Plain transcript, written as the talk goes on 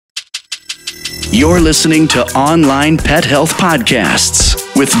You're listening to Online Pet Health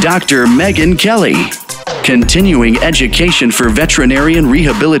Podcasts with Dr. Megan Kelly. Continuing education for veterinarian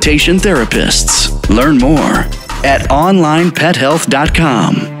rehabilitation therapists. Learn more at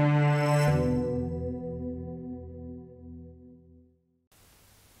onlinepethealth.com.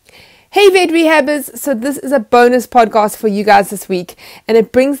 Hey vet rehabbers, so this is a bonus podcast for you guys this week, and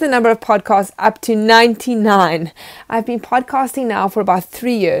it brings the number of podcasts up to 99. I've been podcasting now for about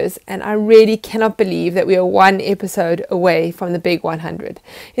 3 years, and I really cannot believe that we are one episode away from the big 100.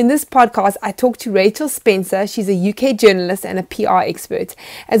 In this podcast, I talk to Racheal Spencer. She's a UK journalist and a PR expert,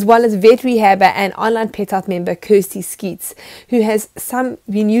 as well as vet rehabber and online pet health member Kirsty Skeates, who has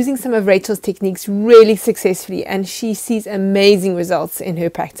been using some of Racheal's techniques really successfully, and she sees amazing results in her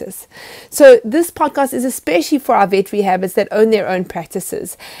practice. So this podcast is especially for our vet rehabbers that own their own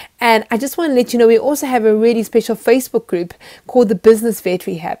practices. And I just want to let you know, we also have a really special Facebook group called the Business Vet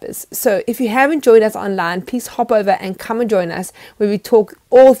Rehabbers. So if you haven't joined us online, please hop over and come and join us, where we talk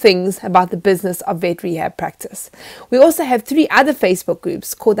all things about the business of vet rehab practice. We also have 3 other Facebook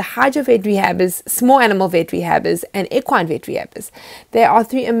groups called the Hydro Vet Rehabbers, Small Animal Vet Rehabbers, and Equine Vet Rehabbers. There are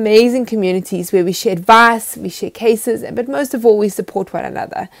 3 amazing communities where we share advice, we share cases, but most of all, we support one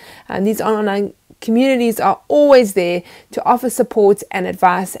another. And these online communities are always there to offer support and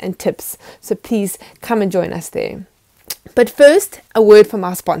advice and tips. So please come and join us there. But first, a word from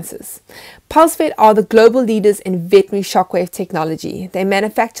our sponsors. PulseVet are the global leaders in veterinary shockwave technology. They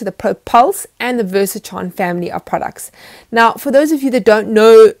manufacture the ProPulse and the Versatron family of products. Now, for those of you that don't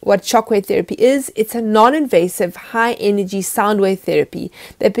know what shockwave therapy is, it's a non-invasive, high-energy sound wave therapy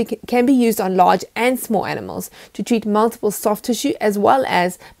that can be used on large and small animals to treat multiple soft tissue as well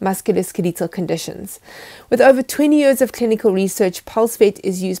as musculoskeletal conditions. With over 20 years of clinical research, PulseVet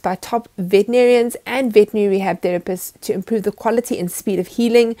is used by top veterinarians and veterinary rehab therapists to improve the quality and speed of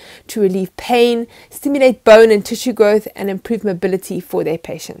healing, to relieve pain, stimulate bone and tissue growth, and improve mobility for their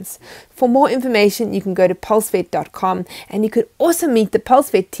patients. For more information, you can go to pulsevet.com, and you could also meet the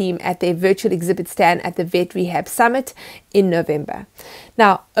PulseVet team at their virtual exhibit stand at the Vet Rehab Summit in November.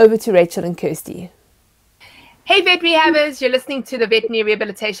 Now, over to Racheal and Kirsty. Hey vet rehabbers, you're listening to the Veterinary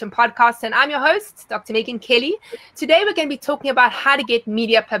Rehabilitation Podcast, and I'm your host, Dr. Megan Kelly. Today we're going to be talking about how to get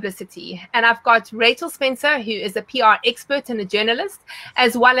media publicity, and I've got Racheal Spencer, who is a PR expert and a journalist,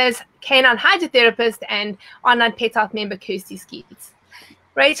 as well as canine hydrotherapist and online pet health member Kirsty Skeates.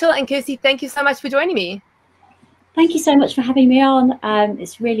 Racheal and Kirsty, thank you so much for joining me. Thank you so much for having me on.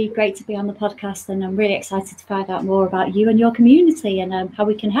 It's really great to be on the podcast, and I'm really excited to find out more about you and your community and how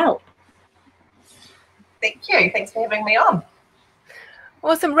we can help. Thank you. Thanks for having me on.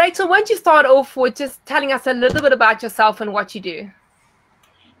 Awesome. Racheal, why don't you start off with just telling us a little bit about yourself and what you do?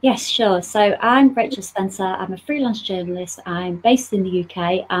 Yes, sure. So I'm Racheal Spencer. I'm a freelance journalist. I'm based in the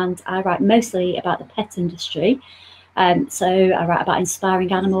UK, and I write mostly about the pet industry. So I write about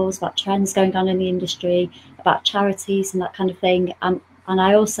inspiring animals, about trends going on in the industry, about charities and that kind of thing. And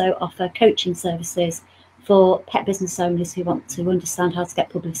I also offer coaching services for pet business owners who want to understand how to get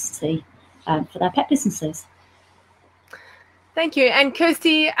publicity for their pet businesses. Thank you. And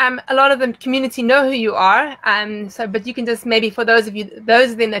Kirsty, a lot of the community know who you are. But you can just maybe, for those of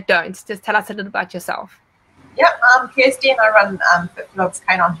them that don't, just tell us a little about yourself. Yep, I'm Kirsty, and I run Fit for Dogs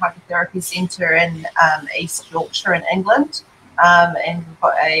Canine Hydrotherapy Centre in East Yorkshire in England. And we've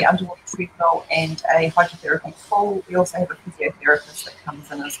got a underwater treadmill and a hydrotherapy pool. We also have a physiotherapist that comes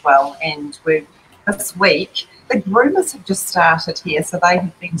in as well. And this week, the groomers have just started here, so they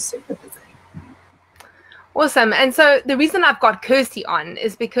have been super busy. Awesome. And so the reason I've got Kirsty on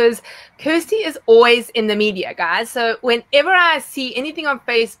is because Kirsty is always in the media, guys. So whenever I see anything on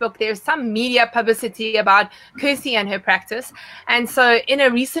Facebook, there's some media publicity about Kirsty and her practice. And so in a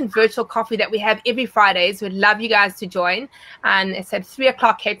recent virtual coffee that we have every Fridays, we'd love you guys to join. And it's at 3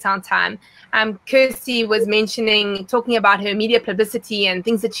 o'clock Cape Town time. Kirsty was talking about her media publicity and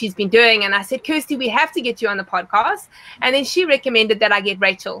things that she's been doing. And I said, Kirsty, we have to get you on the podcast. And then she recommended that I get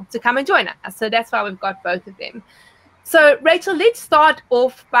Racheal to come and join us. So that's why we've got both of them. So Racheal, let's start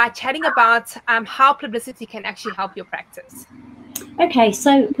off by chatting about how publicity can actually help your practice. Okay,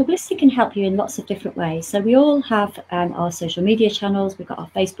 so publicity can help you in lots of different ways. So we all have our social media channels. We've got our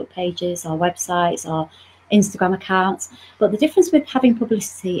Facebook pages, our websites, our Instagram accounts. But the difference with having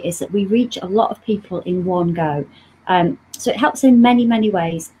publicity is that we reach a lot of people in one go. So it helps in many, many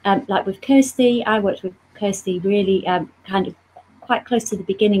ways. Like with Kirsty, I worked with Kirsty really kind of quite close to the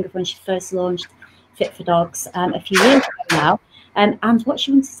beginning of when she first launched Fit for Dogs a few years ago now. And what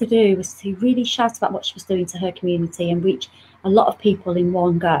she wanted to do was to really shout about what she was doing to her community and reach a lot of people in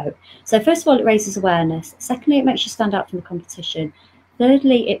one go. So first of all, it raises awareness. Secondly, it makes you stand out from the competition.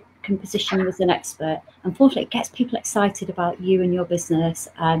 Thirdly, it can position you as an expert. And fourthly, it gets people excited about you and your business,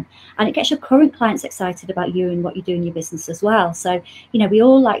 and it gets your current clients excited about you and what you do in your business as well. So, you know, we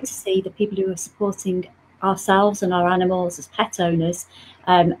all like to see the people who are supporting ourselves and our animals as pet owners,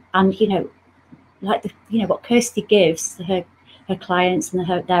 and you know, like what Kirsty gives to her clients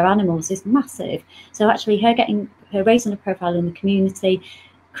and their animals is massive. So actually her raising a profile in the community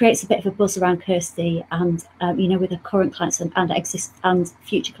creates a bit of a buzz around Kirsty, and you know, with her current clients and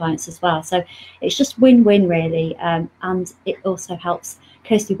future clients as well. So it's just win-win really, and it also helps.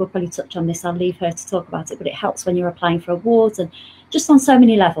 Kirsty will probably touch on this, I'll leave her to talk about it, but it helps when you're applying for awards and just on so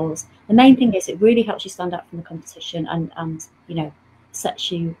many levels. The main thing is it really helps you stand out from the competition, and you know,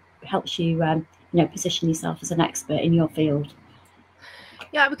 helps you you know, position yourself as an expert in your field.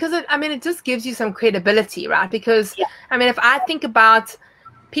 Yeah, because it just gives you some credibility, right? Because I mean, if I think about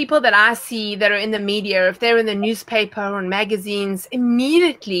people that I see that are in the media, if they're in the newspaper or in magazines,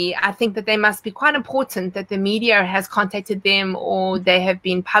 immediately I think that they must be quite important, that the media has contacted them or they have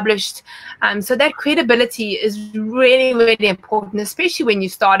been published. So that credibility is really, really important, especially when you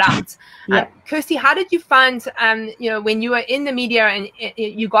start out. Kirsty, how did you find, you know, when you were in the media and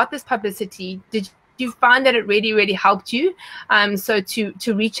you got this publicity, did you find that it really, really helped you? So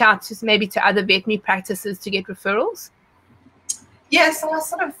to reach out to maybe to other veterinary practices to get referrals? Yeah, so I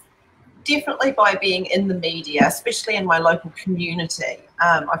sort of definitely by being in the media, especially in my local community,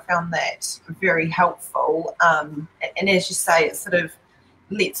 I found that very helpful. And as you say, it sort of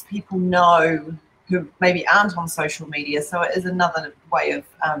lets people know who maybe aren't on social media. So it is another way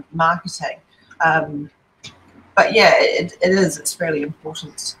of marketing. But yeah, it's really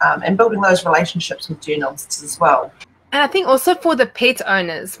important. And building those relationships with journalists as well. And I think also for the pet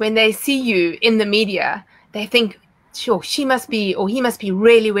owners, when they see you in the media, they think, sure, she must be, or he must be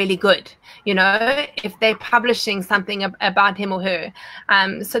really, really good, you know, if they're publishing something about him or her.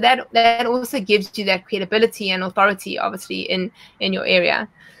 So that also gives you that credibility and authority, obviously, in your area.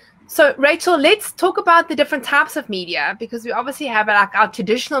 So, Racheal, let's talk about the different types of media, because we obviously have like our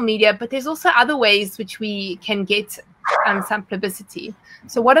traditional media, but there's also other ways which we can get some publicity.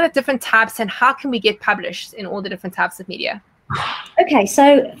 So what are the different types, and how can we get published in all the different types of media? Okay,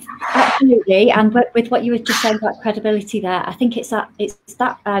 so absolutely, and with what you were just saying about credibility there, I think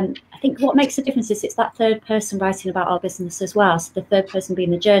I think what makes a difference is it's that third person writing about our business as well. So the third person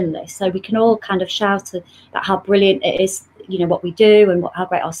being the journalist. So we can all kind of shout about how brilliant it is, you know, what we do and how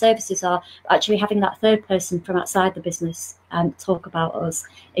great our services are. But actually having that third person from outside the business talk about us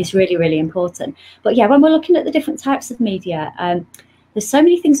is really, really important. But yeah, when we're looking at the different types of media, there's so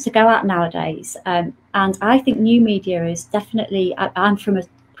many things to go at nowadays, and I think new media is definitely. I'm from a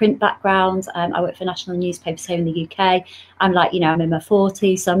print background. I work for national newspapers here in the UK. I'm like, you know, I'm in my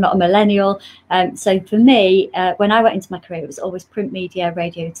 40s, so I'm not a millennial. So for me, when I went into my career, it was always print media,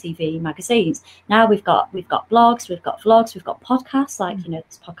 radio, TV, magazines. Now we've got blogs, we've got vlogs, we've got podcasts, like, you know,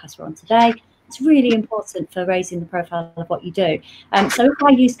 this podcast we're on today. It's really important for raising the profile of what you do. So if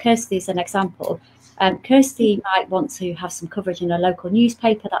I use Kirsty as an example. Kirsty might want to have some coverage in a local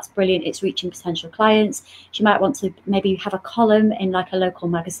newspaper. That's brilliant. It's reaching potential clients. She might want to maybe have a column in like a local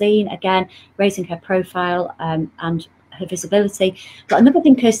magazine, again, raising her profile and her visibility. But another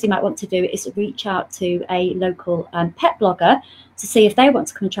thing Kirsty might want to do is reach out to a local pet blogger to see if they want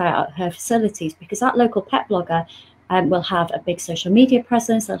to come and try out her facilities, because that local pet blogger will have a big social media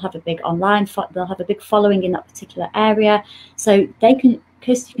presence. They'll have a big online, they'll have a big following in that particular area. So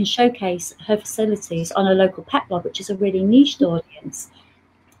Kirsty can showcase her facilities on a local pet blog, which is a really niched audience.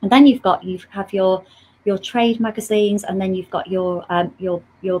 And then you have your trade magazines, and then you've got your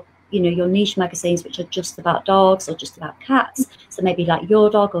niche magazines, which are just about dogs or just about cats. So maybe like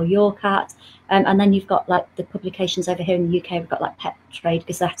Your Dog or Your Cat. And then you've got like the publications over here in the UK. We've got like Pet Trade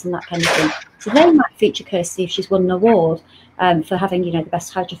Gazette and that kind of thing. So they might feature Kirsty if she's won an award for having, you know, the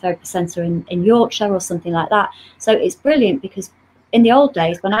best hydrotherapy centre in Yorkshire or something like that. So it's brilliant, because in the old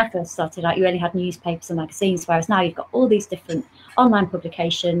days, when I first started out, you only had newspapers and magazines, whereas now you've got all these different online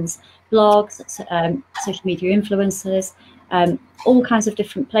publications, blogs, social media influencers, all kinds of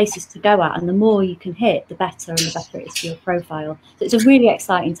different places to go at. And the more you can hit, the better, and the better it is for your profile. So it's a really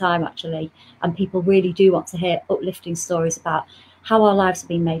exciting time, actually. And people really do want to hear uplifting stories about how our lives have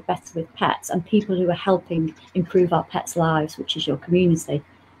been made better with pets, and people who are helping improve our pets' lives, which is your community.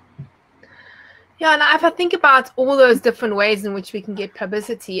 Yeah, and if I think about all those different ways in which we can get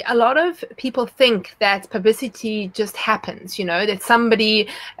publicity, a lot of people think that publicity just happens, you know, that somebody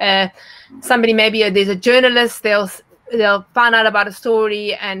maybe there's a journalist, they'll they'll find out about a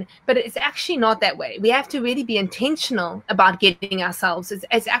story, but it's actually not that way. We have to really be intentional about getting ourselves.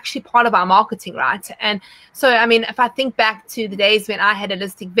 It's actually part of our marketing, right? And so, I mean, if I think back to the days when I had a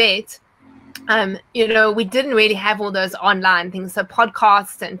holistic vet, you know, we didn't really have all those online things. So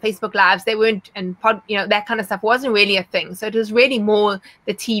podcasts and Facebook Lives, they weren't, and you know, that kind of stuff wasn't really a thing. So it was really more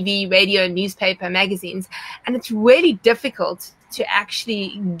the TV, radio, newspaper, magazines. And it's really difficult to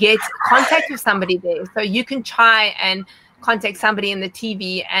actually get contact with somebody there. So you can try and contact somebody in the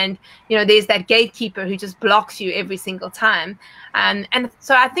TV, and you know, there's that gatekeeper who just blocks you every single time. And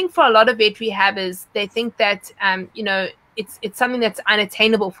so I think for a lot of vet rehabbers, they think that you know, it's something that's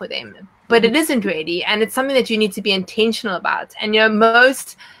unattainable for them, but it isn't really, and it's something that you need to be intentional about. And you know,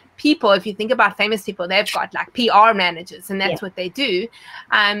 most people, if you think about famous people, they've got like PR managers, and that's what they do.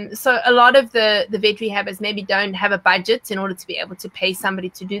 So a lot of the vet rehabbers maybe don't have a budget in order to be able to pay somebody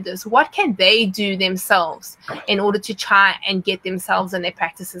to do this. What can they do themselves in order to try and get themselves and their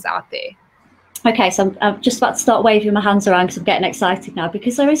practices out there? Okay, so I'm just about to start waving my hands around because I'm getting excited now,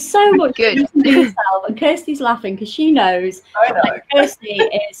 because there is so much you can do yourself. And Kirsty's laughing because she knows that Kirsty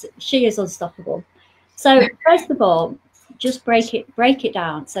is unstoppable. So first of all, just break it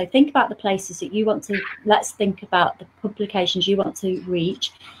down. So think about the places that you want to, let's think about the publications you want to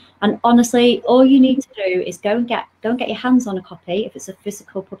reach. And honestly, all you need to do is go and get your hands on a copy. If it's a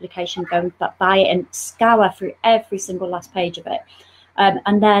physical publication, go and buy it and scour through every single last page of it.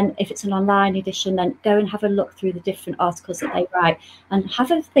 And then if it's an online edition, then go and have a look through the different articles that they write and have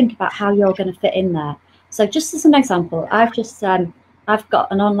a think about how you're going to fit in there. So just as an example, I've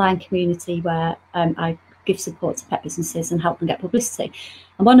got an online community where I give support to pet businesses and help them get publicity.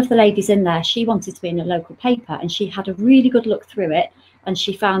 And one of the ladies in there, she wanted to be in a local paper, and she had a really good look through it, and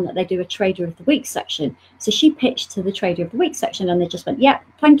she found that they do a Trader of the Week section. So she pitched to the Trader of the Week section, and they just went, yeah,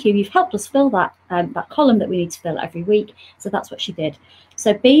 thank you, you've helped us fill that that column that we need to fill every week. So that's what she did.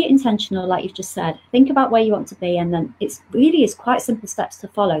 So be intentional, like you've just said. Think about where you want to be, and then it's really is quite simple steps to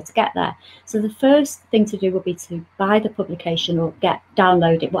follow to get there. So the first thing to do will be to buy the publication or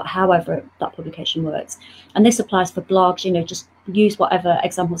download it, however that publication works. And this applies for blogs. You know, just use whatever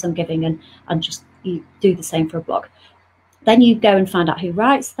examples I'm giving, and just you do the same for a blog. Then you go and find out who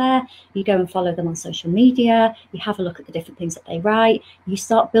writes there. You go and follow them on social media. You have a look at the different things that they write. You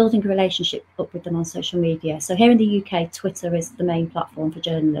start building a relationship up with them on social media. So here in the UK, Twitter is the main platform for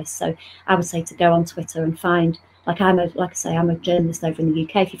journalists. So I would say to go on Twitter and find, like I'm a journalist over in the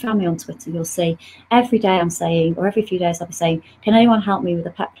UK. If you found me on Twitter, you'll see every day I'm saying, or every few days I'll be saying, can anyone help me with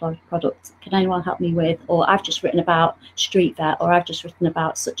a pet product? Can anyone help me with, or I've just written about street vet, or I've just written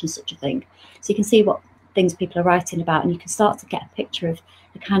about such and such a thing. So you can see what things people are writing about, and you can start to get a picture of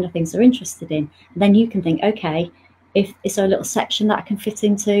the kind of things they're interested in. And then you can think, okay, if is there a little section that I can fit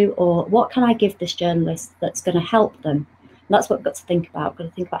into, or what can I give this journalist that's going to help them? And that's what we've got to think about. We've got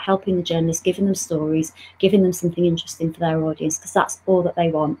to think about helping the journalists, giving them stories, giving them something interesting for their audience, because that's all that they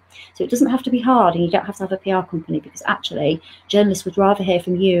want. So it doesn't have to be hard, and you don't have to have a PR company, because actually journalists would rather hear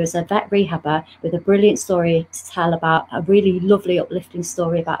from you as a vet rehabber with a brilliant story to tell about, a really lovely uplifting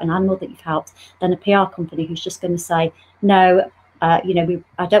story about an animal that you've helped, than a PR company who's just going to say, no, you know,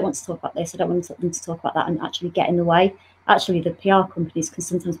 I don't want to talk about this, I don't want them to talk about that, and actually get in the way. Actually, the PR companies can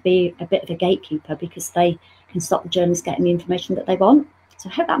sometimes be a bit of a gatekeeper, because they can stop the journalists getting the information that they want. So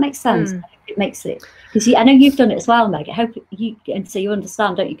I hope that makes sense. I hope it makes it, because I know you've done it as well, Meg. I hope you, and so you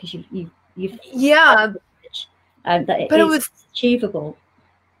understand, don't you? Because you've yeah, that it was achievable.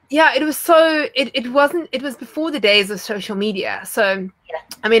 Yeah, it was so, it was before the days of social media. So,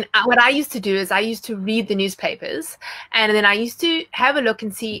 I mean, what I used to do is I used to read the newspapers, and then I used to have a look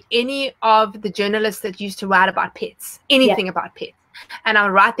and see any of the journalists that used to write about pets, anything about pets, and I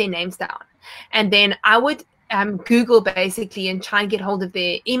would write their names down. And then I would Google basically and try and get hold of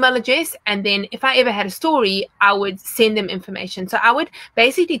their email address. And then if I ever had a story, I would send them information. So I would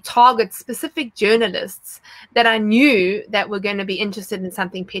basically target specific journalists that I knew that were going to be interested in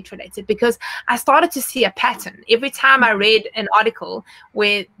something pet related, because I started to see a pattern. Every time I read an article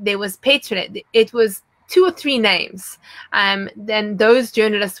where there was pet related, it was 2 or 3 names, then those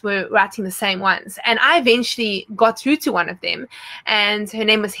journalists were writing the same ones. And I eventually got through to one of them, and her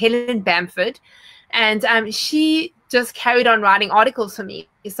name was Helen Bamford. And she just carried on writing articles for me.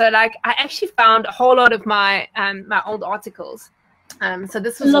 So like I actually found a whole lot of my my old articles. So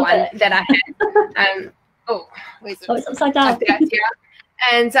this was one that I had. Oh, where's it? Oh, it's upside down.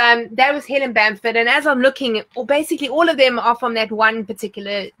 And that was Helen Bamford. And as I'm looking, basically all of them are from that one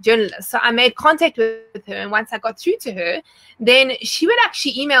particular journalist. So I made contact with her. And once I got through to her, then she would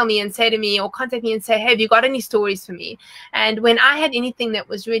actually email me and say to me, or contact me and say, hey, have you got any stories for me? And when I had anything that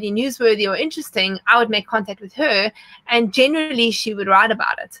was really newsworthy or interesting, I would make contact with her. And generally, she would write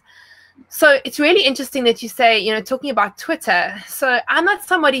about it. So it's really interesting that you say, you know, talking about Twitter. So I'm not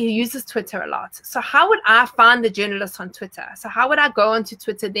somebody who uses Twitter a lot. So how would I find the journalists on Twitter? So how would I go onto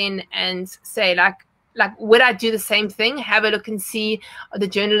Twitter then and say, like, would I do the same thing? Have a look and see the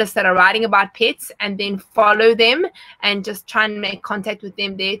journalists that are writing about pets and then follow them and just try and make contact with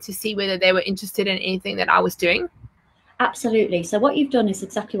them there to see whether they were interested in anything that I was doing? Absolutely. So what you've done is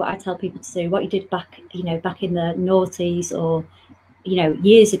exactly what I tell people to do. What you did back in the noughties or,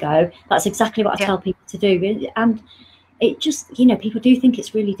 years ago, that's exactly what I tell people to do. And it just, people do think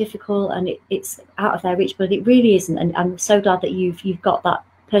it's really difficult and it's out of their reach, but it really isn't. And I'm so glad that you've got that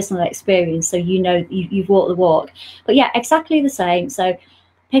personal experience, so you've walked the walk. But yeah, exactly the same. So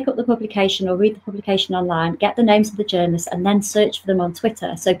pick up the publication or read the publication online, get the names of the journalists, and then search for them on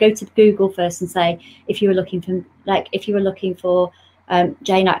Twitter. So go to Google first and say, if you were looking for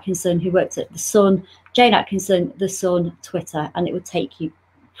Jane Atkinson, who worked at The Sun, Jane Atkinson, The Sun, Twitter, and it would take you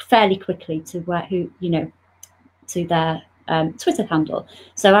fairly quickly to to their Twitter handle.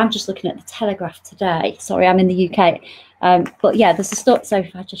 So I'm just looking at the Telegraph today. Sorry, I'm in the UK, but yeah, there's a story. So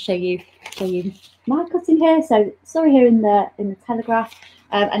if I just show you my cutting here. So sorry, here in the Telegraph,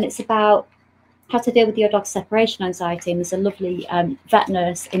 and it's about how to deal with your dog's separation anxiety. And there's a lovely vet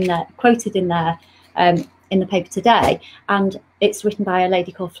nurse in there, quoted in there. In the paper today, and it's written by a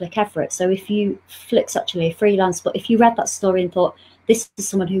lady called Flick Everett. So Flick's actually a freelance, but if you read that story and thought, this is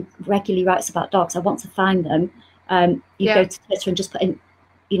someone who regularly writes about dogs, I want to find them, go to Twitter and just put in,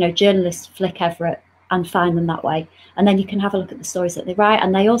 journalist Flick Everett and find them that way. And then you can have a look at the stories that they write.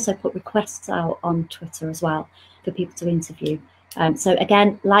 And they also put requests out on Twitter as well for people to interview. So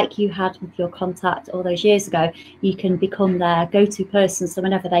again, like you had with your contact all those years ago, you can become their go-to person. So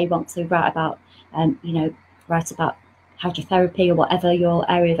whenever they want to write about hydrotherapy or whatever your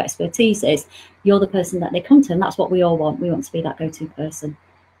area of expertise is, you're the person that they come to, and that's what we all want. We want to be that go-to person.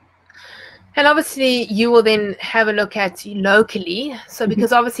 And obviously you will then have a look at locally. So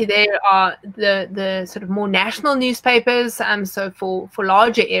because obviously there are the sort of more national newspapers, so for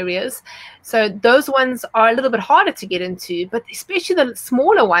larger areas. So those ones are a little bit harder to get into, but especially the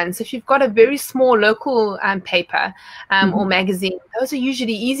smaller ones. If you've got a very small local paper or magazine, those are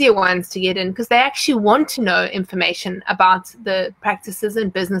usually easier ones to get in because they actually want to know information about the practices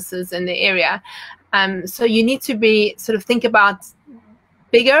and businesses in the area. So you need to think about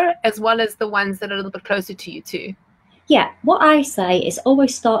bigger as well as the ones that are a little bit closer to you too. Yeah, what I say is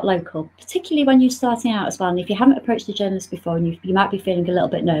always start local, particularly when you're starting out as well. And if you haven't approached a journalist before, and you might be feeling a little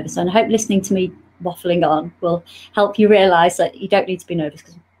bit nervous, and I hope listening to me waffling on will help you realise that you don't need to be nervous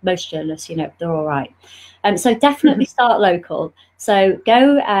because most journalists, they're all right. So definitely start local. So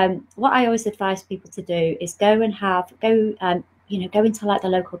go. What I always advise people to do is go into like the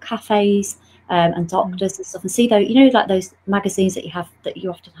local cafes and doctors and stuff, and see like those magazines that you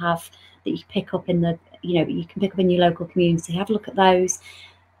often have that you pick up in the you can pick up in your local community. Have a look at those.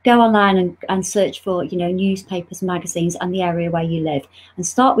 Go online and search for newspapers, magazines, and the area where you live, and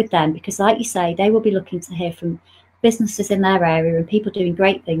start with them, because like you say, they will be looking to hear from businesses in their area and people doing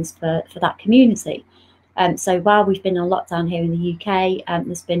great things for that community. So while we've been on lockdown here in the UK,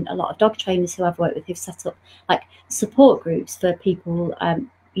 there's been a lot of dog trainers who I've worked with who've set up like support groups for people,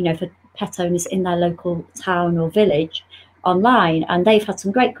 for pet owners in their local town or village online, and they've had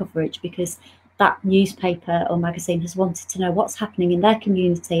some great coverage because that newspaper or magazine has wanted to know what's happening in their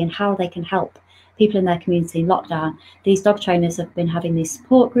community and how they can help people in their community in lockdown. These dog trainers have been having these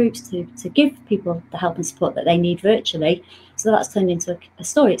support groups to give people the help and support that they need virtually. So that's turned into a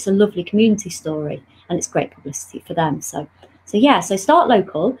story. It's a lovely community story, and it's great publicity for them. So start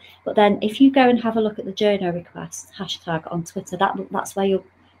local, but then if you go and have a look at the journo request hashtag on Twitter, that's where you'll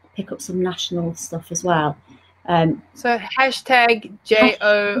pick up some national stuff as well. So hashtag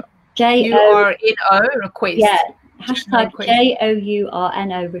JOURNO request. Yeah, hashtag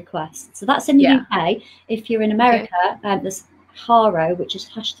JOURNO request. So that's in the UK. If you're in America, there's HARO, which is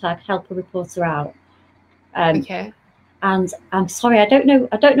hashtag help a reporter out. And I'm sorry, I don't know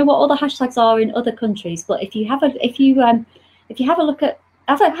what all the hashtags are in other countries, but if you have a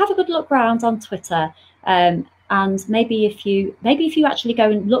good look around on Twitter, and maybe if you actually go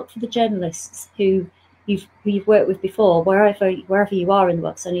and look for the journalists who you've worked with before, wherever you are in the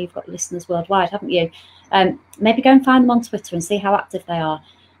world, because I know you've got listeners worldwide, haven't you? Maybe go and find them on Twitter and see how active they are.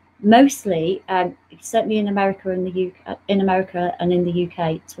 Mostly, certainly in America and in the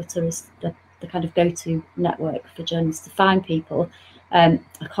UK, Twitter is the kind of go-to network for journalists to find people. I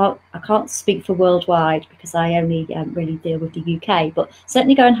can't speak for worldwide because I only really deal with the UK, but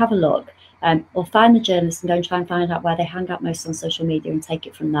certainly go and have a look, or find the journalists and go and try and find out where they hang out most on social media and take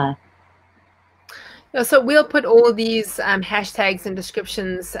it from there. Yeah, so we'll put all these hashtags and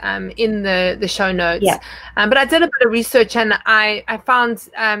descriptions in the show notes. Yeah. But I did a bit of research, and I found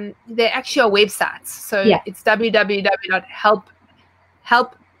there actually are websites. So it's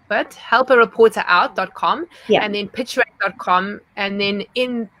www.helpareporterout.com, and then pitchrate.com, and then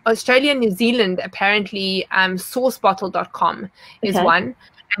in Australia and New Zealand, apparently sourcebottle.com is one.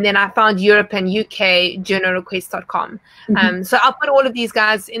 And then I found Europe and UK journalrequest.com. So I'll put all of these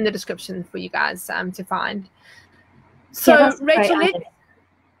guys in the description for you guys to find. So Rachel,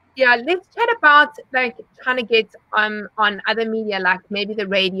 let's chat about like trying to get on other media, like maybe the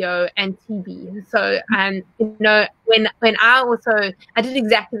radio and TV. So you know, when I did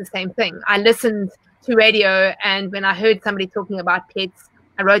exactly the same thing. I listened to radio, and when I heard somebody talking about pets,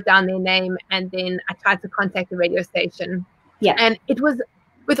 I wrote down their name, and then I tried to contact the radio station. Yeah. And it was,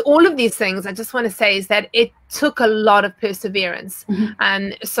 with all of these things, I just want to say is that it took a lot of perseverance.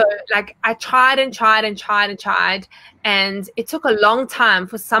 And so like I tried, and it took a long time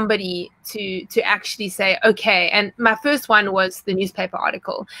for somebody to actually say, okay. And my first one was the newspaper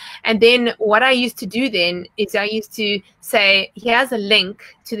article. And then what I used to do then is I used to say, here's a link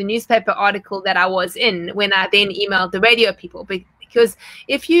to the newspaper article that I was in, when I then emailed the radio people. Because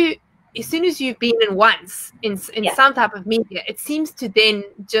as soon as you've been in once in some type of media, it seems to then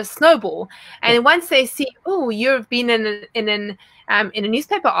just snowball. And once they see, oh, you've been in a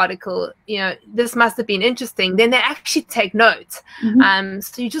newspaper article, you know, this must have been interesting, then they actually take note.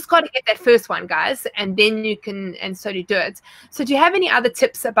 So you just got to get that first one, guys, and then you can and slowly do it. So do you have any other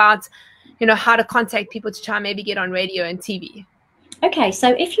tips about, you know, how to contact people to try and maybe get on radio and TV? Okay,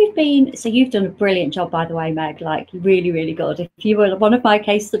 so you've done a brilliant job, by the way, Meg, like really, really good. If you were one of my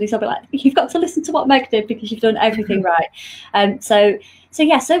case studies, I'd be like, you've got to listen to what Meg did because you've done everything right. So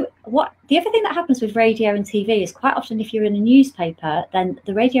what the other thing that happens with radio and TV is quite often if you're in a newspaper, then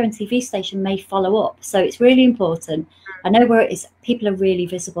the radio and TV station may follow up. So it's really important. I know people are really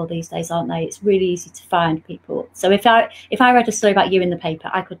visible these days, aren't they? It's really easy to find people. So if I read a story about you in the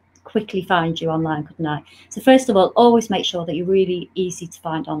paper, I could quickly find you online, couldn't I? So first of all, always make sure that you're really easy to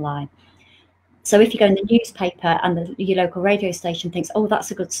find online. So if you go in the newspaper and your local radio station thinks, oh,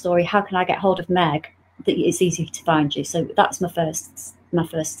 that's a good story, how can I get hold of Meg? That it's easy to find you. So that's my first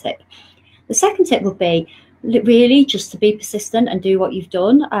tip. The second tip would be really just to be persistent and do what you've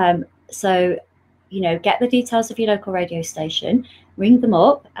done. So, you know, get the details of your local radio station, ring them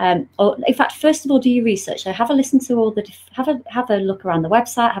up, or in fact, first of all, do your research. So have a listen to all the have a look around the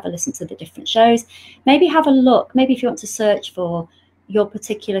website, have a listen to the different shows, maybe have a look, maybe if you want to search for your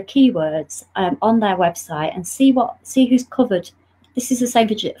particular keywords on their website and see who's covered. This is the same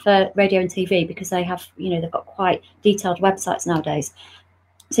for radio and TV because they have, you know, they've got quite detailed websites nowadays.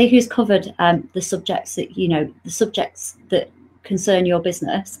 See who's covered the subjects that concern your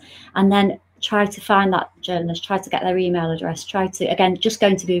business, and then try to find that journalist, try to get their email address, try to, again, just go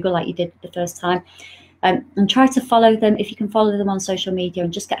into Google like you did the first time, and try to follow them if you can follow them on social media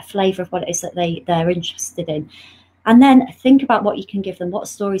and just get a flavour of what it is that they're interested in. And then think about what you can give them, what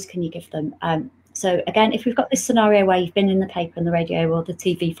stories can you give them. So again, if we've got this scenario where you've been in the paper and the radio or the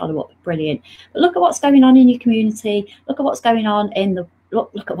TV follow-up, brilliant. But look at what's going on in your community, look at what's going on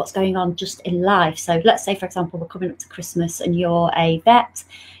look at what's going on just in life. So let's say, for example, we're coming up to Christmas and you're a vet.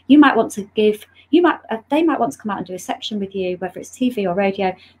 They might want to come out and do a section with you, whether it's TV or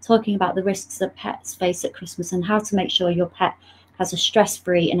radio, talking about the risks that pets face at Christmas and how to make sure your pet has a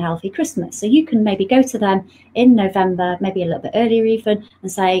stress-free and healthy Christmas. So you can maybe go to them in November, maybe a little bit earlier even, and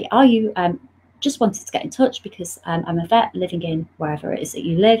say, are you just wanted to get in touch because I'm a vet living in wherever it is that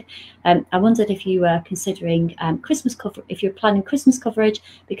you live. I wondered if you were considering Christmas cover, if you're planning Christmas coverage,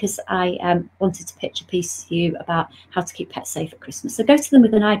 because I wanted to pitch a piece to you about how to keep pets safe at Christmas. So go to them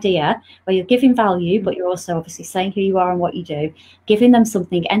with an idea where you're giving value, but you're also obviously saying who you are and what you do, giving them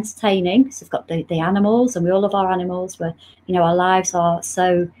something entertaining, because they've got the animals, and we all love our animals, where, you know, our lives are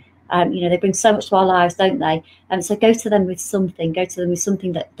so, you know, they bring so much to our lives, don't they? And so go to them with something,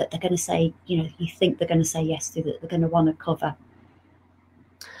 that they're going to say, you know, you think they're going to say yes to, that they're going to want to cover.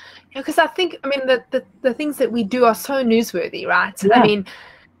 Yeah, because I think, I mean, the things that we do are so newsworthy, right? Yeah. I mean,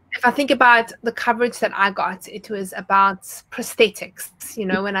 if I think about the coverage that I got, it was about prosthetics, you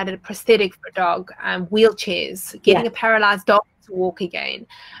know, when I did a prosthetic for a dog, wheelchairs, getting a paralyzed dog to walk again.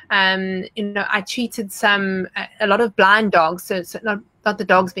 I treated a lot of blind dogs, so not the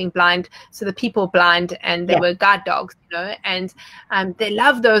dogs being blind, so the people blind, and they were guide dogs, and they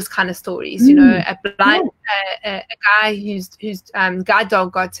love those kind of stories. A blind a guy whose guide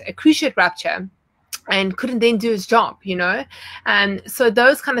dog got a cruciate rupture and couldn't then do his job, and so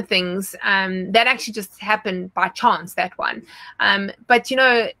those kind of things that actually just happened by chance, that one. But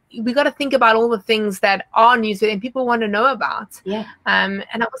we got to think about all the things that are news and people want to know about. And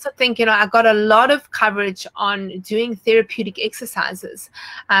I also think I got a lot of coverage on doing therapeutic exercises.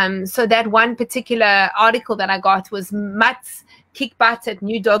 So that one particular article that I got was Mutts Kick Butt at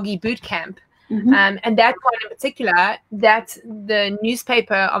New Doggy Boot Camp. And that one in particular, that the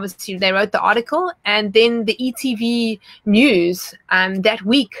newspaper, obviously they wrote the article, and then the ETV news that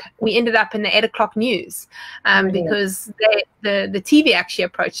week we ended up in the 8 o'clock news because the TV actually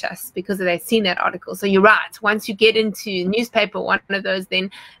approached us because they'd seen that article. So you're right, once you get into newspaper, one of those, then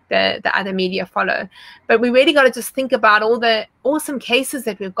the other media follow. But we really got to just think about all the awesome cases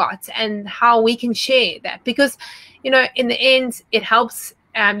that we've got and how we can share that, because in the end it helps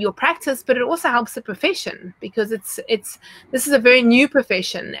your practice, but it also helps the profession, because this is a very new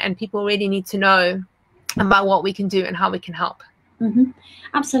profession and people really need to know about what we can do and how we can help.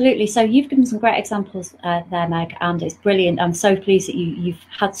 Absolutely. So you've given some great examples there, Meg, and it's brilliant. I'm so pleased that you've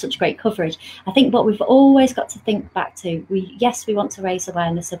had such great coverage. I think what we've always got to think back to, we want to raise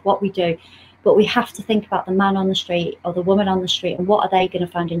awareness of what we do, but we have to think about the man on the street or the woman on the street and what are they going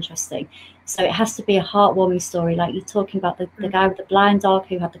to find interesting. So it has to be a heartwarming story, like you're talking about the guy with the blind dog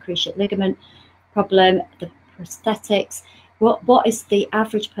who had the cruciate ligament problem, the prosthetics. What is the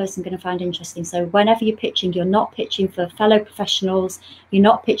average person going to find interesting? So whenever you're pitching, you're not pitching for fellow professionals, you're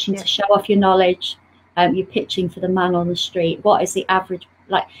not pitching to show off your knowledge, you're pitching for the man on the street. What is the average,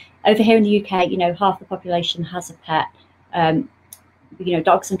 like over here in the UK, half the population has a pet.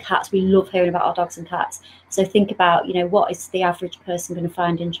 Dogs and cats, we love hearing about our dogs and cats. So think about, what is the average person going to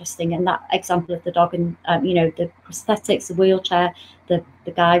find interesting? And that example of the dog and, the prosthetics, the wheelchair, the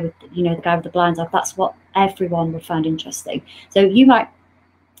guy with, the guy with the blind dog, that's what everyone would find interesting. So you might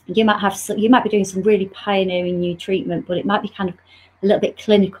be doing some really pioneering new treatment, but it might be kind of a little bit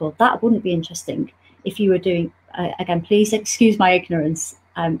clinical. That wouldn't be interesting if you were doing, again, please excuse my ignorance,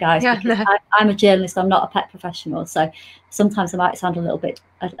 guys, because I'm a journalist, I'm not a pet professional, so sometimes I might sound a little bit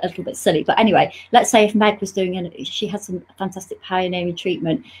silly. But anyway, let's say if Meg was doing she had some fantastic pioneering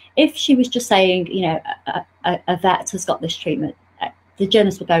treatment. If she was just saying, a vet has got this treatment, the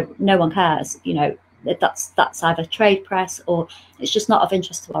journalist would go, no one cares, that's either trade press or it's just not of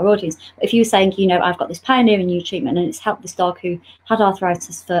interest to our audience. But if you were saying, I've got this pioneering new treatment and it's helped this dog who had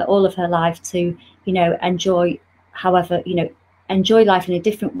arthritis for all of her life to, enjoy life in a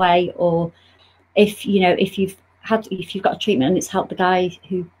different way, or if you've got a treatment and it's helped the guy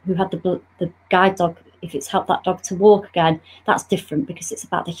who had the guide dog, if it's helped that dog to walk again, that's different because it's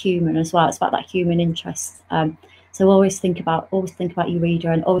about the human as well. It's about that human interest. So always think about your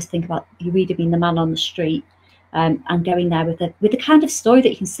reader, and always think about your reader being the man on the street, and going there with the kind of story that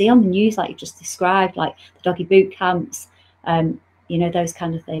you can see on the news, like you just described, like the doggy boot camps, those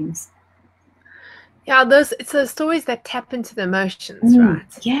kind of things. Yeah, it's those stories that tap into the emotions, right?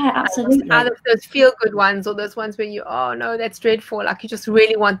 Yeah, absolutely. Either those feel-good ones or those ones where you, oh no, that's dreadful. Like you just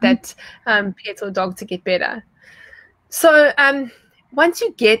really want that pet or dog to get better. So once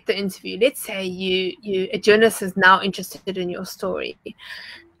you get the interview, let's say a journalist is now interested in your story,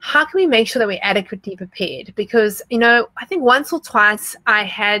 how can we make sure that we're adequately prepared? Because, I think once or twice I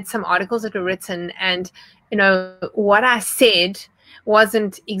had some articles that were written and, what I said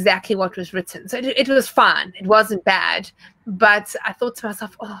wasn't exactly what was written. So it was fine. It wasn't bad. But I thought to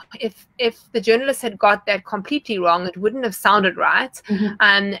myself, if the journalist had got that completely wrong, it wouldn't have sounded right.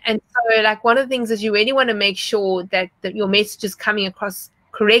 And so like one of the things is you really want to make sure that your message is coming across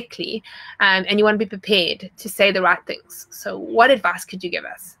correctly, and you want to be prepared to say the right things. So what advice could you give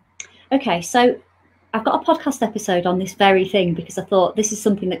us? Okay, so I've got a podcast episode on this very thing because I thought this is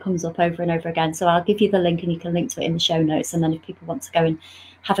something that comes up over and over again. So I'll give you the link and you can link to it in the show notes. And then if people want to go and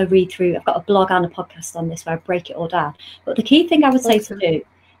have a read through, I've got a blog and a podcast on this where I break it all down. But the key thing I would say to do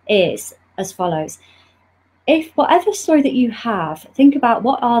is as follows. If whatever story that you have, think about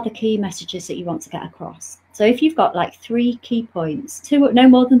what are the key messages that you want to get across. So if you've got like 3 key points, no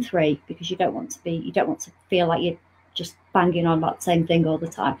more than 3, because you don't want to feel like you're just banging on about the same thing all the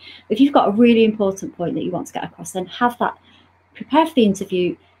time. If you've got a really important point that you want to get across, then have that, prepare for the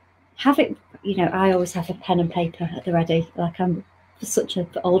interview, have it, I always have a pen and paper at the ready, like I'm such an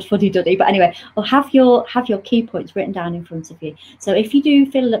old fuddy-duddy, but anyway, or have your key points written down in front of you. So if you do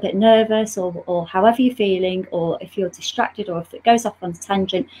feel a little bit nervous, or however you're feeling, or if you're distracted, or if it goes off on a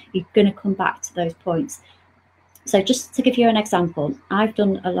tangent, you're going to come back to those points. So just to give you an example, I've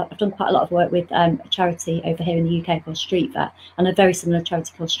done quite a lot of work with a charity over here in the UK called Street Vet, and a very similar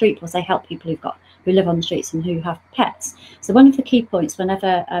charity called Street Plus. They help people who live on the streets and who have pets. So one of the key points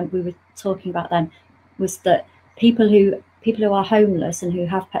whenever we were talking about them was that people who are homeless and who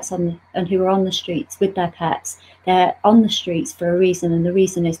have pets and who are on the streets with their pets, they're on the streets for a reason, and the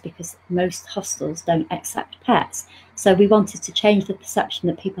reason is because most hostels don't accept pets. So we wanted to change the perception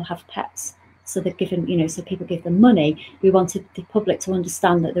that people have pets. So they're given, so people give them money. We wanted the public to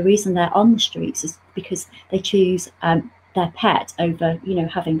understand that the reason they're on the streets is because they choose their pet over,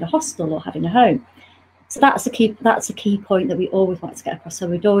 having a hostel or having a home. So that's a key point that we always want to get across. So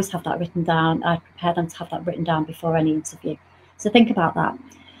we'd always have that written down. I'd prepare them to have that written down before any interview. So think about that.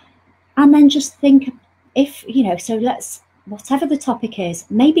 And then just think whatever the topic is,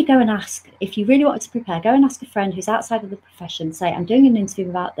 maybe go and ask, if you really wanted to prepare, go and ask a friend who's outside of the profession, say, I'm doing an interview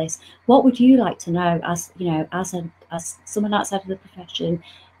about this. What would you like to know as someone outside of the profession,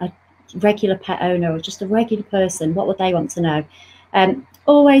 a regular pet owner or just a regular person? What would they want to know?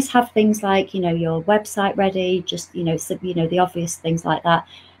 Always have things like, your website ready, just, the obvious things like that.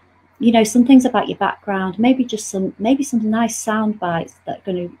 Some things about your background, maybe some nice sound bites that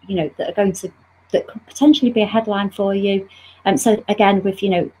could potentially be a headline for you. So again, with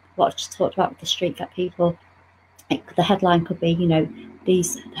what I just talked about with the street vet people, the headline could be,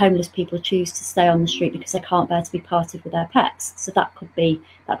 these homeless people choose to stay on the street because they can't bear to be parted with their pets. So that could be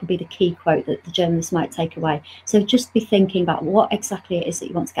the key quote that the journalist might take away. So just be thinking about what exactly it is that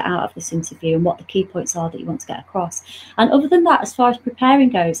you want to get out of this interview and what the key points are that you want to get across. And other than that, as far as preparing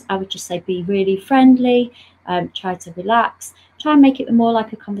goes, I would just say be really friendly, try to relax, try and make it more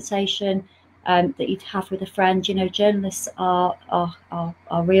like a conversation that you'd have with a friend. Journalists are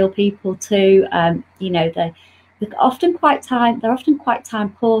real people too. They're often quite time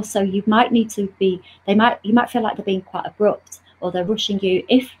poor, so you might need to be, you might feel like they're being quite abrupt or they're rushing you.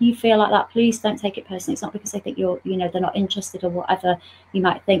 If you feel like that, please don't take it personally. It's not because they think they're not interested or whatever you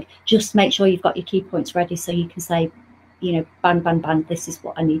might think. Just make sure you've got your key points ready so you can say, bang, bang, bang, this is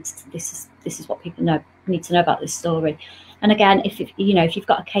what I need this is what people need to know about this story. And again, if you've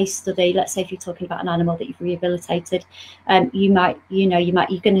got a case study, let's say if you're talking about an animal that you've rehabilitated, you're going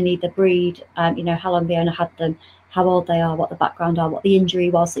to need the breed, how long the owner had them, how old they are, what the background are, what the injury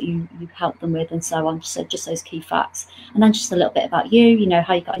was that you helped them with, and so on. So just those key facts, and then just a little bit about you,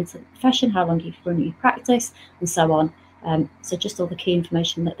 how you got into the profession, how long you've run your practice, and so on. So just all the key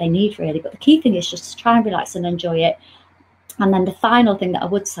information that they need, really. But the key thing is just to try and relax and enjoy it. And then the final thing that I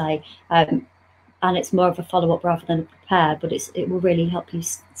would say, and it's more of a follow-up rather than a prepare, but it will really help you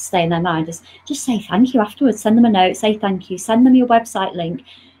stay in their mind, is just say thank you afterwards. Send them a note, say thank you, send them your website link,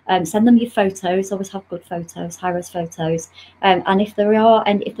 send them your photos. Always have good photos, high-res photos. And if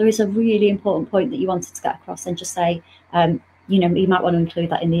there is a really important point that you wanted to get across, then just say, you might want to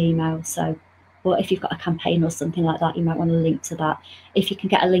include that in the email. So, or if you've got a campaign or something like that, you might want to link to that. If you can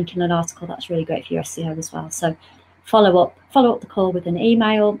get a link in an article, that's really great for your SEO as well. So follow up the call with an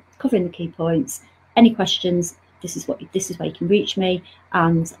email covering the key points. Any questions, this is where you can reach me,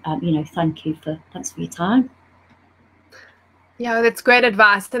 and thanks for your time. Yeah, that's great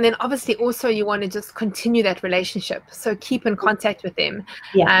advice. And then obviously also you want to just continue that relationship. So keep in contact with them.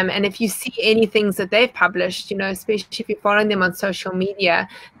 Yeah. And if you see any things that they've published, especially if you're following them on social media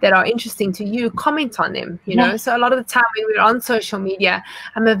that are interesting to you, comment on them, know. So a lot of the time when we're on social media,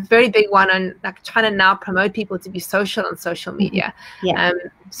 I'm a very big one on trying to now promote people to be social on social media. Yeah.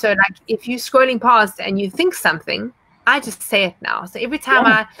 So if you're scrolling past and you think something, I just say it now. So every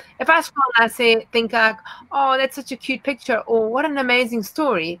time if I scroll and I think oh, that's such a cute picture, or what an amazing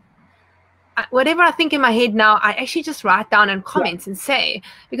story. Whatever I think in my head now, I actually just write down and comment and say,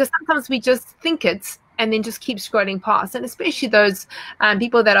 because sometimes we just think it and then just keep scrolling past. And especially those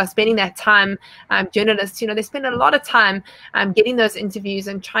people that are spending that time, journalists, they spend a lot of time getting those interviews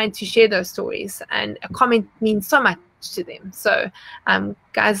and trying to share those stories. And a comment means so much to them. So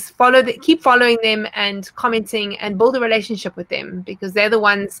guys, keep following them and commenting and build a relationship with them, because they're the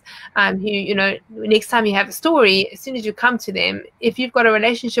ones who, next time you have a story, as soon as you come to them, if you've got a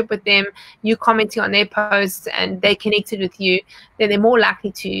relationship with them, you commenting on their posts and they connected with you, then they're more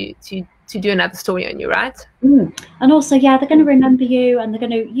likely to do another story on you, right? And also, they're going to remember you, and they're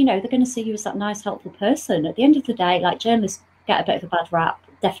going to see you as that nice, helpful person. At the end of the day, journalists get a bit of a bad rap,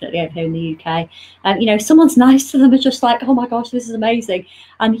 definitely over here in the UK. If someone's nice to them, are just like, oh my gosh, this is amazing.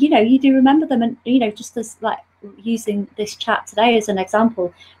 And you do remember them, and just as using this chat today as an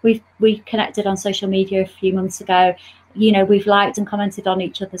example, we connected on social media a few months ago. You know, we've liked and commented on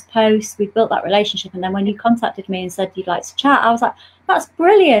each other's posts. We've built that relationship. And then when you contacted me and said you'd like to chat, I was like, that's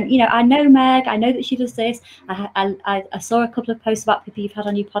brilliant. You know, I know Meg. I know that she does this. I saw a couple of posts about people you've had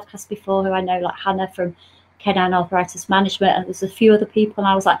on your podcast before who I know, like Hannah from Canine Arthritis Management. And there's a few other people. And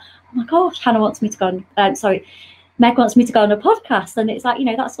I was like, oh my gosh, Hannah wants me to go on. Meg wants me to go on a podcast. And it's like, you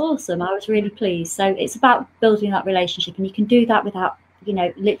know, that's awesome. I was really pleased. So it's about building that relationship. And you can do that without, you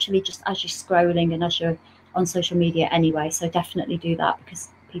know, literally just as you're scrolling and as you're on social media anyway. So definitely do that because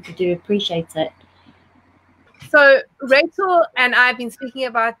people do appreciate it. So Racheal and I have been speaking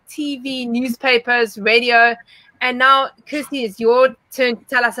about TV, newspapers, radio, and now Kirsty, it's your turn to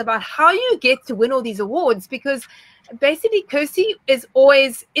tell us about how you get to win all these awards, because basically Kirsty is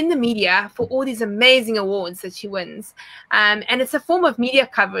always in the media for all these amazing awards that she wins, and it's a form of media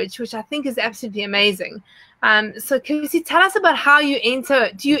coverage which I think is absolutely amazing. So Kirsty, tell us about how you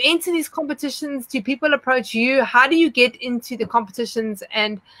enter. Do you enter these competitions? Do people approach you? How do you get into the competitions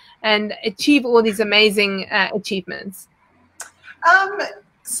and achieve all these amazing achievements?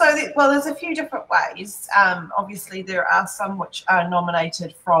 Well, there's a few different ways. Obviously, there are some which are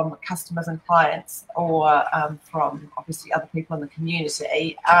nominated from customers and clients, or from obviously other people in the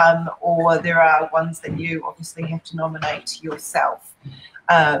community, or there are ones that you obviously have to nominate yourself.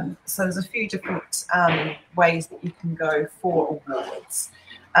 So there's a few different ways that you can go for awards.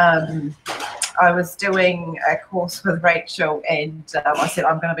 I was doing a course with Racheal, and I said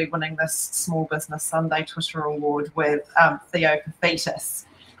I'm going to be winning this Small Business Sunday Twitter Award with Theo for Fetus.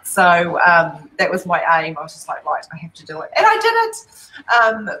 So that was my aim. I was just like, right, I have to do it. And I did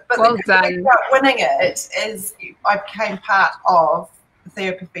it. But well the good thing about winning it is I became part of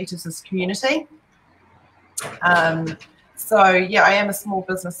Theo for Fetus's community. So, yeah, I am a Small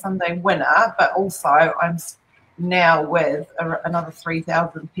Business Sunday winner, but also I'm now with another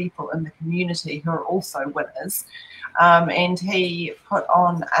 3,000 people in the community who are also winners. And he put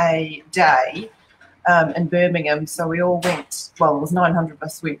on a day in Birmingham. So we all went, well, it was 900 of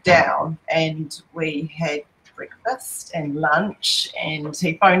us went down, and we had breakfast and lunch, and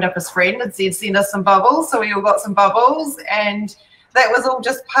he phoned up his friend and said, send us some bubbles. So we all got some bubbles, and that was all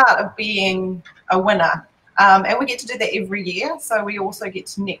just part of being a winner. And we get to do that every year. So we also get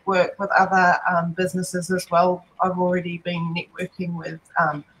to network with other businesses as well. I've already been networking with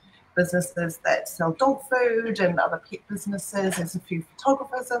businesses that sell dog food and other pet businesses. There's a few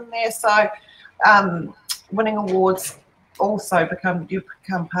photographers in there. So winning awards also you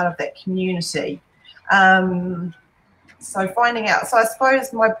become part of that community. So finding out. So I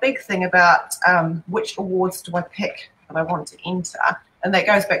suppose my big thing about which awards do I pick that I want to enter, and that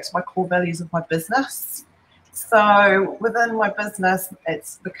goes back to my core values of my business. So within my business,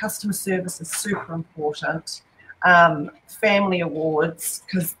 it's the customer service is super important. Family awards,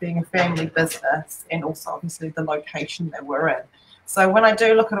 because being a family business, and also obviously the location that we're in. So when I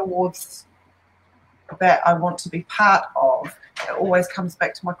do look at awards that I want to be part of, it always comes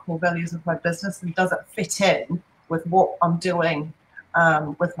back to my core values of my business, and does it fit in with what I'm doing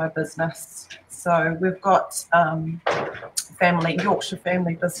with my business. So we've got Yorkshire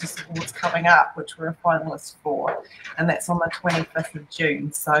Family Business Awards coming up, which we're a finalist for, and that's on the 25th of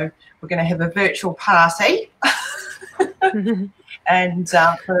June. So we're going to have a virtual party and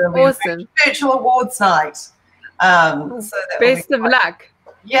awesome virtual awards night. So that best of luck.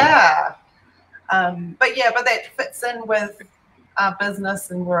 Yeah. But that fits in with our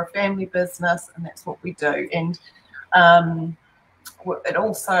business, and we're a family business, and that's what we do. And it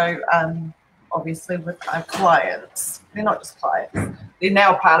also, obviously, with our clients, they're not just clients, they're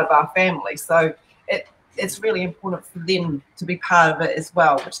now part of our family. So it's really important for them to be part of it as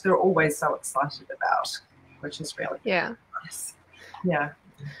well, which they're always so excited about, which is really nice. Yeah.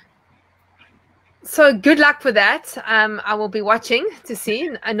 So good luck for that. I will be watching to see.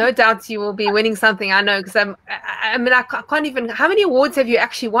 No doubt you will be winning something. I know, because I can't even. How many awards have you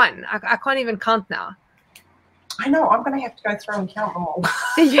actually won? I can't even count now. I know. I'm going to have to go through and count them all.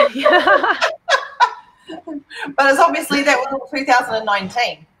 Yeah. But it's obviously that was all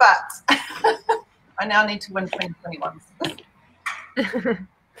 2019. But I now need to win 2021.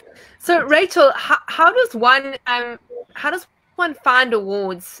 So Racheal, how does one find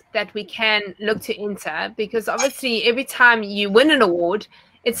awards that we can look to enter? Because obviously every time you win an award,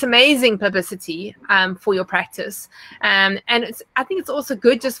 it's amazing publicity for your practice, and I think it's also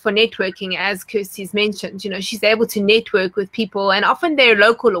good just for networking, as Kirsty's mentioned. You know, she's able to network with people, and often they're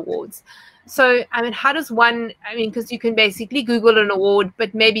local awards. So, I mean, how does one, I mean, because you can basically Google an award,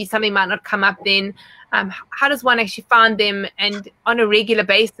 but maybe something might not come up then. How does one actually find them and on a regular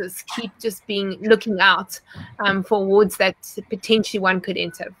basis keep just looking out for awards that potentially one could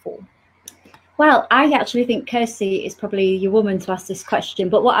enter for? Well, I actually think Kirsty is probably your woman to ask this question.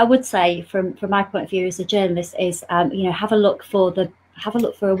 But what I would say from my point of view as a journalist is, have a look for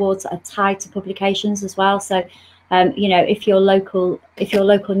awards that are tied to publications as well. So, if your local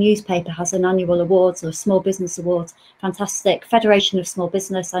newspaper has an annual awards or small business awards, fantastic. Federation of Small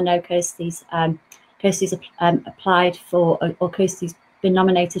Business, I know Kirsty's applied for, or Kirsty's been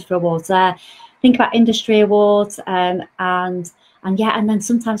nominated for awards there. Think about industry awards, and then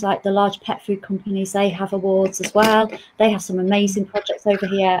sometimes like the large pet food companies, they have awards as well. They have some amazing projects over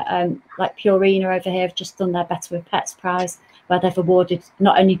here, like Purina over here have just done their Better with Pets prize, where they've awarded,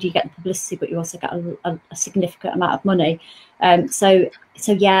 not only do you get the publicity, but you also get a significant amount of money. So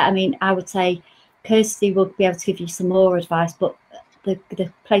yeah, I mean, I would say Kirsty will be able to give you some more advice, but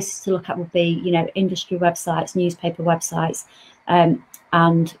the places to look at would be, industry websites, newspaper websites,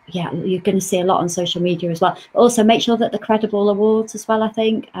 and yeah, you're going to see a lot on social media as well. But also make sure that the credible awards as well, I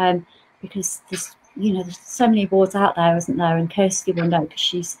think, because there's so many awards out there, isn't there? And Kirsty will know, because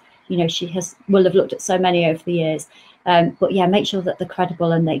she's, she will have looked at so many over the years. But yeah, make sure that they're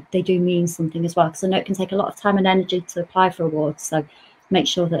credible and they do mean something as well, because I know it can take a lot of time and energy to apply for awards. So make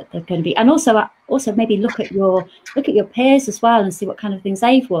sure that they're going to be, and also maybe look at your peers as well and see what kind of things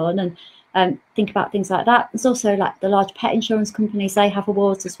they've won, and think about things like that. There's also like the large pet insurance companies, they have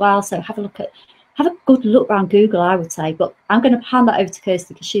awards as well. So have a good look around Google, I would say. But I'm going to hand that over to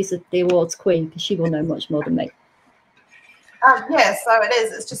Kirsty, because she's the awards queen, because she will know much more than me. Yeah, so it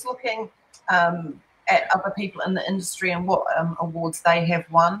is. It's just looking at other people in the industry and what awards they have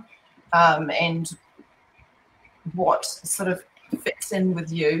won, and what sort of fits in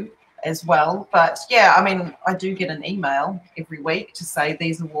with you as well. But yeah, I mean, I do get an email every week to say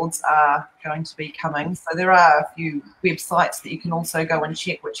these awards are going to be coming. So there are a few websites that you can also go and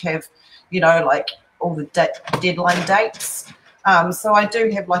check, which have, like all the deadline dates. So I do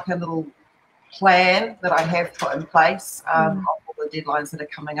have like a little plan that I have put in place of all the deadlines that are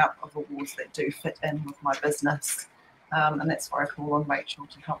coming up of awards that do fit in with my business. And that's where I call on Racheal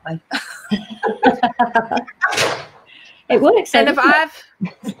to help me. It works. And if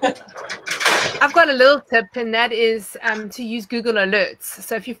I've got a little tip, and that is to use Google Alerts.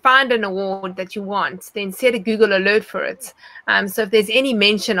 So if you find an award that you want, then set a Google alert for it. So if there's any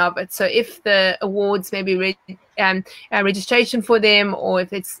mention of it, so if the awards maybe registration for them, or if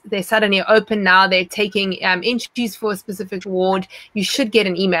they're suddenly open now, they're taking entries for a specific award, you should get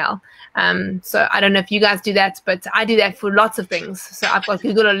an email. So I don't know if you guys do that, but I do that for lots of things. So I've got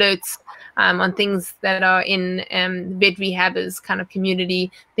Google Alerts on things that are in vet rehabbers kind of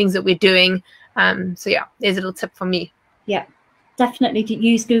community, things that we're doing. So yeah, there's a little tip from me. Yeah, definitely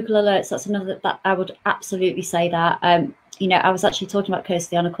use Google Alerts. That's another that I would absolutely say that. I was actually talking about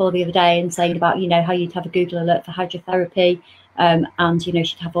Kirsty on a call the other day and saying about, how you'd have a Google alert for hydrotherapy, and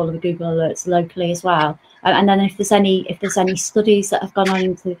she'd have all of the Google alerts locally as well. And then if there's any studies that have gone on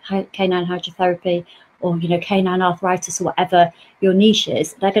into canine hydrotherapy, or canine arthritis, or whatever your niche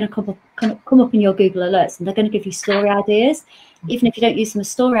is, they're going to come up in your Google alerts, and they're going to give you story ideas. Even if you don't use them as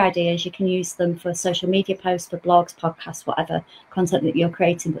story ideas, you can use them for social media posts, for blogs, podcasts, whatever content that you're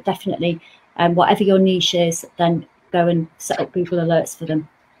creating. But definitely, whatever your niche is, then go and set up Google alerts for them.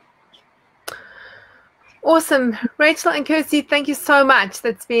 Awesome. Racheal and Kirsty, thank you so much.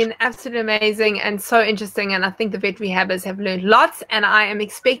 That's been absolutely amazing and so interesting. And I think the vet rehabbers have learned lots, and I am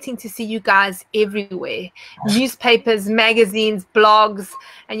expecting to see you guys everywhere. Newspapers, magazines, blogs,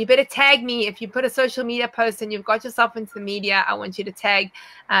 and you better tag me if you put a social media post and you've got yourself into the media. I want you to tag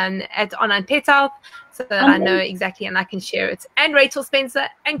at Online Pet Health, so that I know exactly and I can share it. And Racheal, Spencer,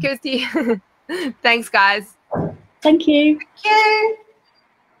 and Kirsty. Thanks, guys. Thank you. Thank you.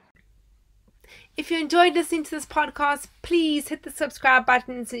 If you enjoyed listening to this podcast, please hit the subscribe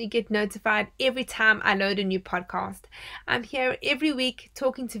button so you get notified every time I load a new podcast. I'm here every week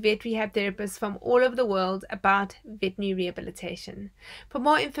talking to vet rehab therapists from all over the world about veterinary rehabilitation. For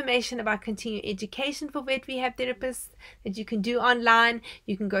more information about continuing education for vet rehab therapists that you can do online,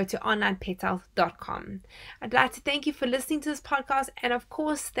 you can go to onlinepethealth.com. I'd like to thank you for listening to this podcast, and of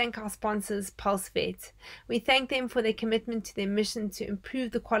course thank our sponsors, Pulse Vet. We thank them for their commitment to their mission to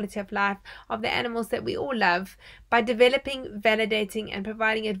improve the quality of life of the animals that we all love by developing, validating, and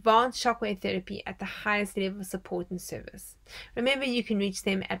providing advanced shockwave therapy at the highest level of support and service. Remember, you can reach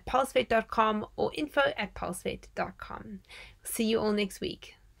them at pulsevet.com or info@pulsevet.com. See you all next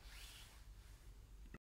week.